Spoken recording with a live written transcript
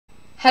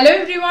Hello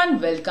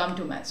everyone, welcome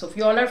to Maths. Hope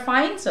you all are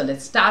fine. So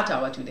let's start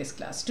our today's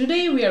class.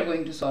 Today we are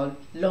going to solve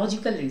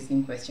logical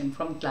reasoning question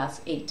from class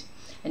 8.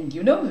 And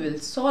we will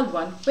solve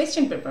one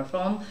question paper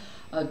from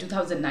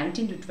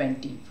 2019 to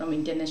 20 from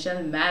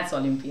International Maths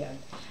Olympiad.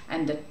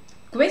 And the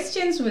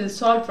questions will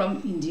solve from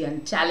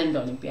Indian Talent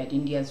Olympiad.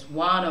 India is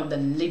one of the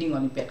leading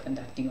Olympiad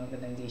conducting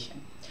organization.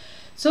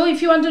 So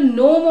if you want to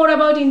know more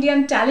about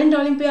Indian Talent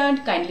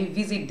Olympiad, kindly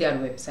visit their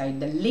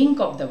website. The link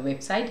of the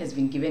website has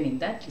been given in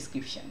the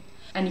description.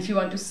 And if you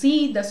want to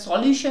see the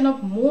solution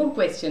of more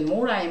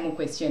IMO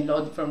question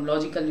from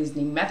logical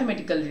reasoning,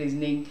 mathematical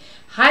reasoning,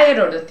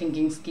 higher order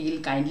thinking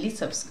skill, kindly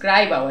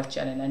subscribe our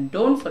channel and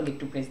don't forget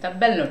to press the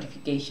bell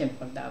notification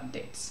for the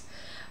updates.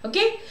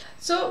 Okay,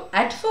 so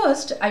at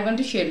first I want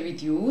to share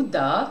with you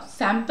the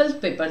sample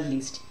paper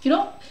list.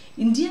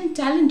 Indian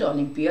Talent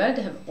Olympiad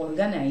have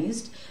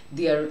organized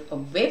their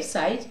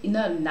website in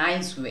a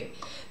nice way.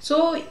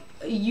 So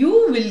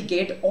you will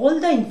get all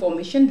the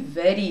information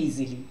very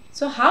easily.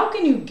 So how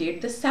can you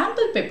get the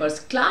sample papers,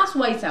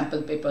 class-wise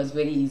sample papers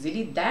very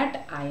easily?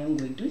 That I am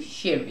going to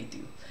share with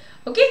you.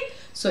 Okay,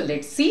 so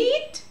let's see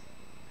it.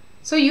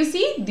 So you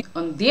see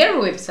on their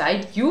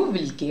website you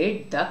will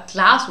get the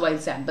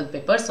class-wise sample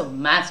papers of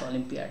Maths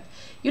Olympiad.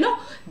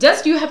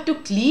 Just you have to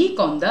click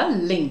on the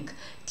link.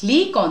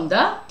 Click on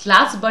the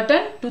class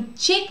button to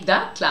check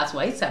the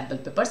class-wise sample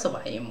papers of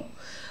IMO.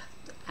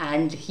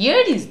 And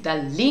here is the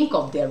link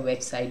of their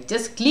website.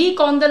 Just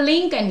click on the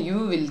link and you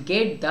will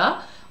get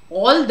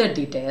all the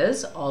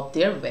details of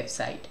their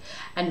website.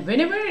 And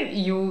whenever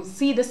you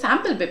see the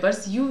sample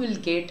papers, you will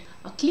get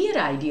a clear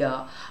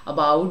idea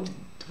about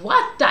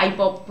what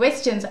type of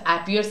questions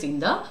appears in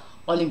the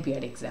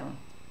Olympiad exam.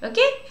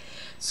 Okay,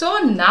 so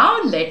now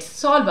let's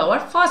solve our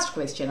first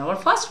question. Our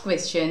first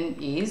question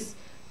is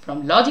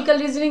from logical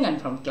reasoning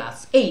and from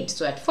class 8.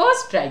 So at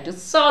first try to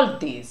solve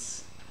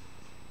this.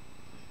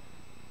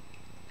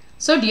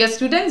 So dear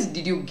students,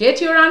 did you get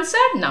your answer?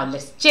 Now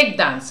let's check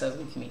the answer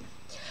with me.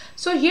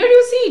 So here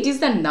you see it is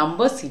the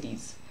number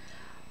series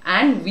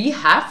and we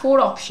have 4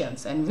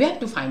 options and we have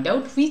to find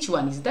out which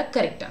one is the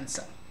correct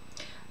answer.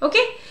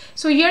 Okay,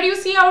 so here you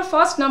see our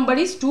first number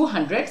is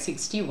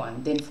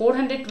 261, then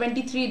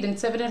 423, then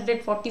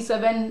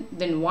 747,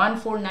 then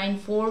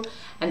 1494,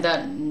 and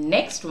the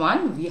next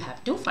one we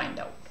have to find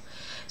out.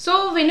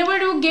 So whenever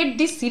you get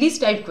this series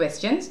type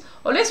questions,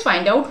 always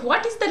find out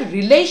what is the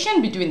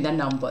relation between the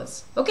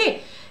numbers.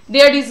 Okay,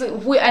 there is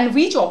and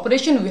which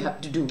operation we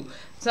have to do.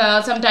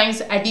 So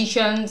sometimes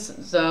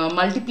additions,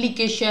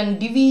 multiplication,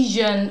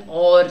 division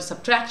or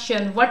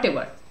subtraction,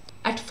 whatever.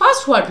 At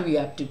first what we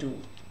have to do?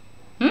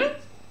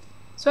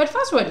 So at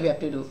first what we have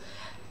to do?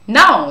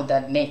 Now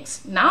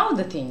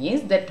the thing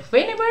is that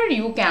whenever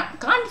you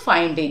can't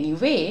find any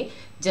way,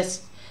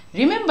 just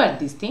remember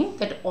this thing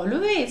that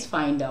always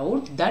find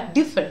out the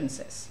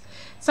differences.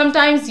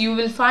 Sometimes you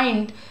will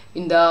find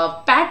in the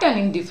pattern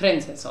in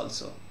differences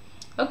also.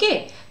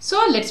 Okay,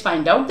 so let's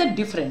find out the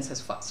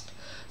differences first.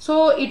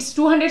 So it's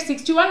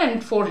 261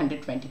 and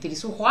 423.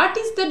 So what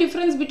is the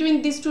difference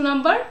between these two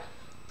numbers?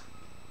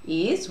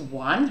 Is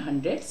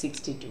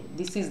 162.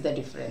 This is the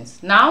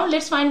difference. Now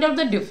let's find out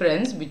the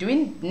difference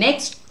between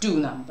next two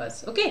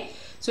numbers. Okay,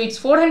 so it's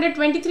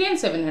 423 and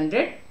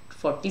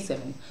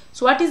 747.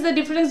 So what is the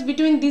difference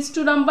between these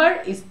two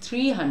numbers? Is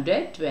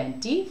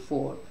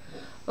 324.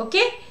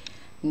 Okay,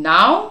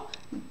 now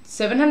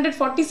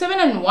 747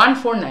 and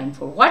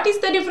 1494. What is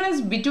the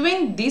difference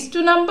between these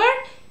two numbers?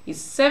 Is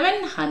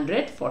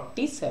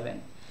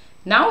 747.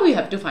 Now we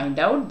have to find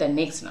out the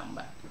next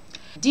number.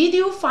 Did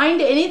you find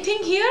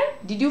anything here?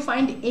 Did you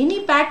find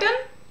any pattern?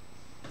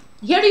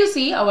 Here you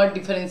see our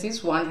difference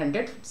is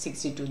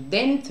 162,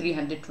 then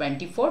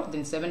 324,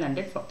 then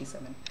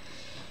 747.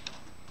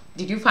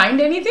 Did you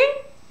find anything?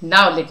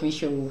 Now let me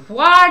show you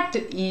what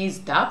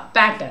is the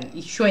pattern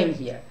is showing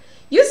here.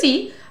 You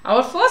see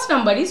our first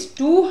number is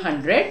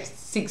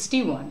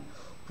 261.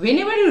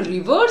 Whenever you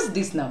reverse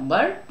this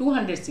number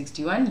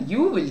 261,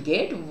 you will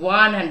get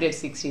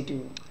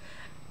 162.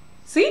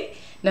 See?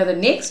 Now the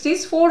next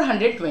is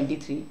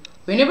 423.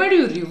 Whenever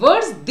you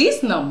reverse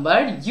this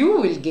number, you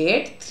will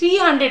get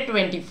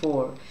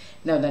 324.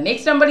 Now the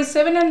next number is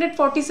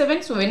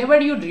 747. So whenever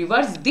you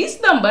reverse this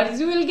number,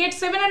 you will get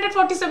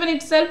 747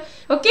 itself.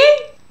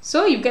 Okay?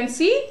 So you can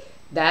see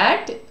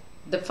that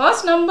the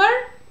first number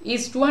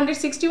is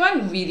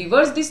 261. We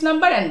reverse this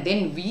number and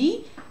then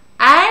we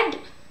add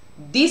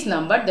this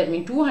number, that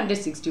means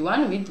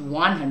 261 with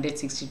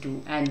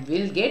 162, and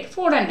we'll get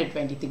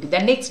 423, the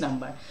next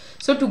number.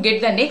 So to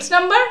get the next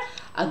number,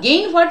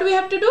 again what we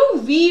have to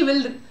do? We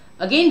will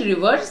again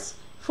reverse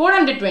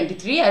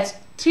 423 as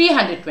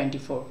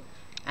 324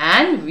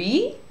 and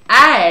we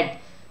add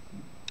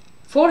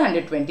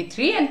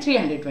 423 and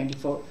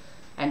 324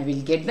 and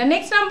we'll get the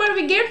next number.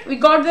 We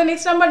got the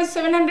next number is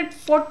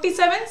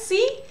 747.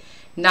 See,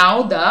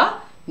 now the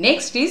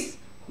next is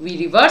we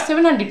reverse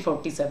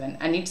 747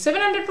 and it's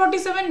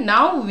 747.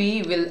 Now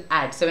we will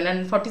add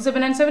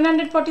 747 and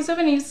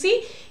 747. You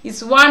see,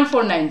 it's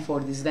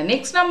 1494. This is the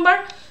next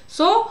number.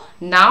 So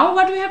now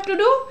what we have to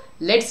do?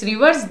 let's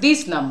reverse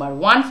this number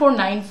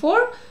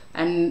 1494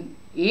 and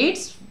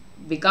it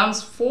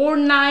becomes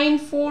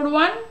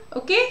 4941.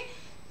 Okay,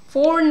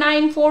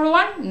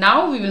 4941.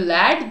 Now we will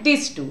add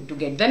these two to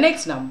get the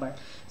next number.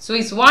 So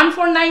it's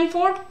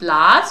 1494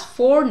 plus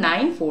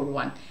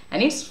 4941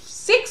 and it's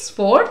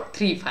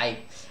 6435.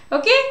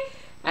 Okay,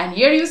 and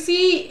here you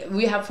see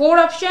we have 4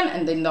 options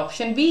and then the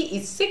option B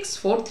is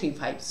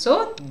 6435.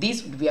 So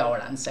this would be our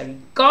answer. We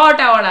got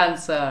our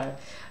answer.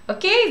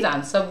 Okay, the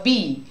answer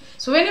B.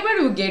 So whenever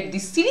you get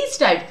these series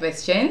type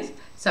questions,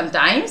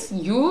 sometimes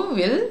you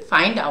will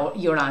find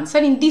your answer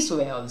in this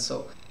way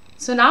also.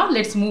 So now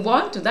let's move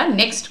on to the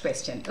next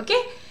question.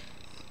 Okay,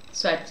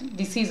 so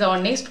this is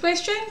our next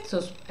question.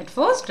 So at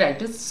first try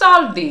to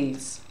solve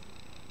this.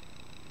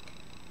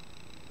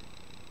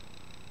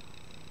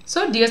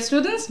 So dear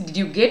students, did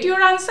you get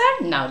your answer?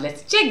 Now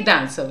let's check the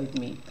answer with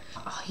me.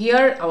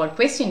 Here our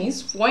question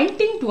is,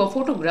 pointing to a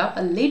photograph,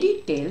 a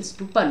lady tells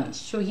to Parmish.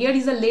 So here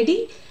is a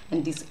lady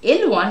and this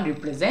L1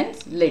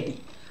 represents lady.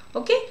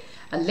 Okay,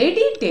 a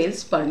lady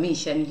tells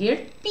Parmish and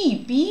here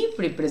P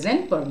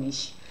represent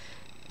Parmish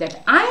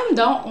that I am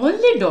the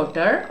only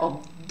daughter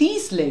of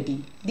this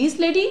lady. This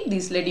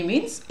lady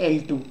means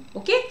L2.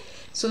 Okay,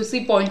 so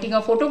she pointing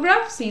a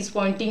photograph. She is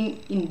pointing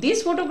in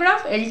this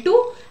photograph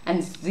L2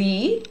 and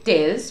she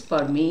tells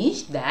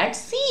Parmish that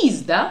she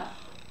is the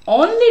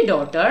only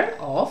daughter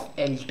of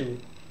L2.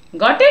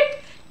 Got it?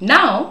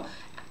 Now,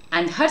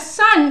 and her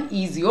son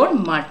is your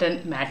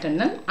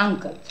maternal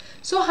uncle.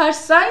 So her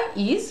son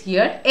is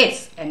here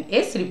S and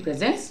S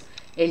represents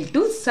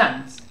L2's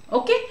sons.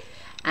 Okay,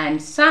 and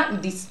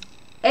this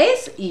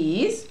S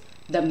is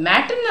the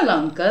maternal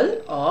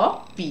uncle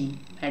of P.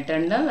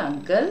 Maternal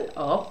uncle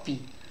of P.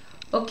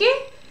 Okay,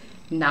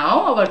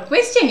 now our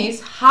question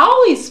is,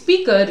 how is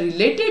speaker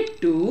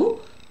related to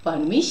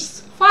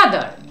Parmish's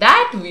father?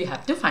 That we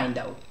have to find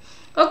out.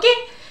 Okay,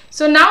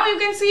 so now you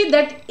can see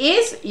that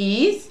S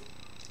is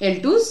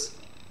L2's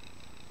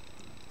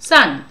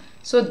son.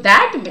 So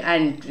that,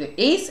 and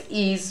S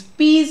is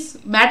P's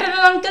maternal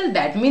uncle,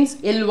 that means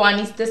L1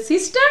 is the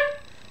sister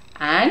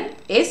and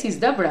S is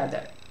the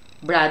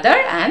brother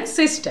and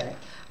sister.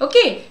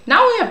 Okay,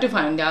 now we have to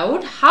find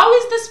out how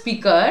is the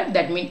speaker,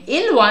 that means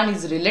L1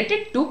 is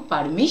related to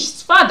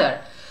Parmish's father.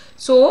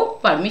 So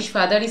Parmish's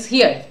father is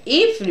here.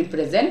 F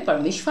represent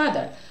Parmish's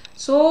father.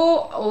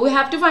 So we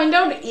have to find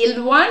out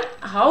L1,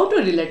 how to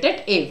relate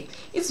it F.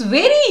 It's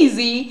very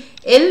easy.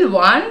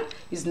 L1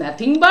 is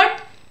nothing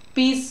but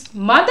P's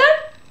mother,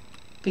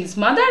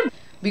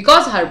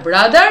 because her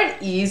brother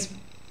is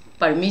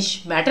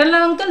Parmish's maternal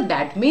uncle,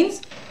 that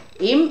means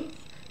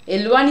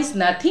L1 is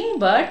nothing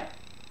but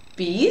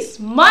P's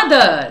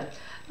mother.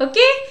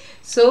 Okay,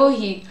 so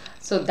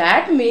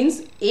that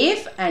means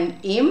F and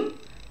M,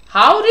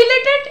 how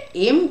related?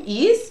 M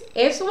is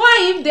F's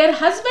wife, their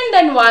husband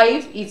and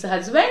wife, is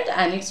husband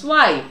and its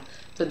wife.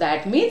 So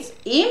that means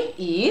M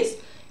is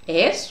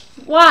F's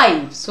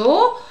wife.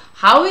 So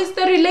how is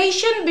the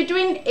relation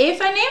between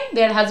F and M?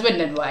 Their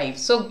husband and wife.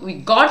 So we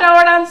got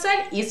our answer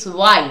is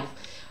wife.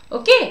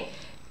 Okay,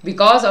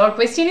 because our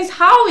question is,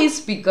 how is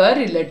speaker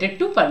related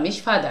to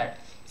Parmish's father?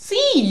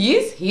 She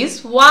is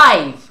his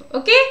wife.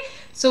 Okay,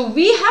 so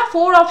we have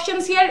 4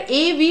 options here,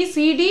 A, B,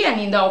 C, D, and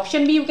in the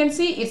option B you can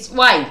see it's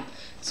wife.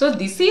 So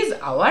this is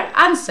our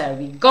answer.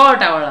 We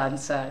got our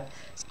answer.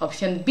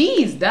 Option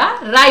B is the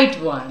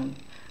right one.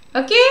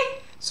 Okay,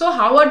 so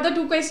how are the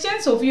 2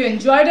 questions? So if you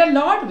enjoyed a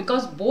lot,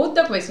 because both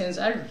the questions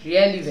are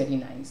really very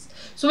nice.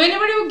 So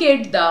whenever you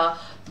get the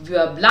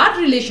blood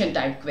relation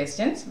type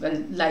questions,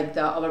 well, like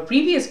our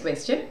previous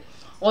question,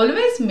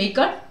 always make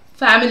a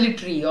family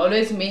tree.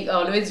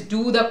 Always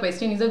do the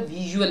question in a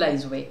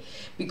visualized way,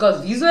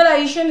 because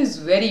visualization is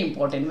very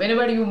important.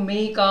 Whenever you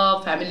make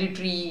a family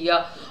tree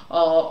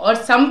or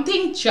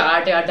something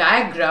chart or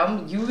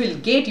diagram, you will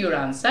get your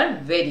answer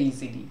very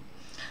easily.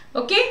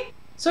 Okay,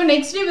 so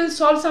next day we'll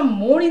solve some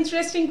more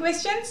interesting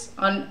questions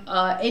on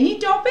any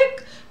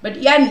topic.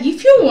 But yeah, and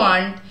if you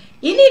want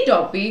any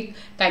topic,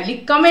 kindly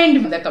comment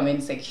in the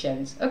comment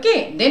sections.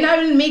 Okay, then I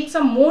will make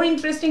some more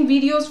interesting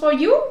videos for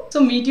you. So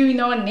meet you in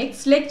our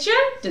next lecture.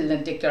 Till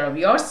then, take care of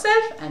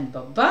yourself and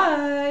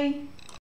bye-bye.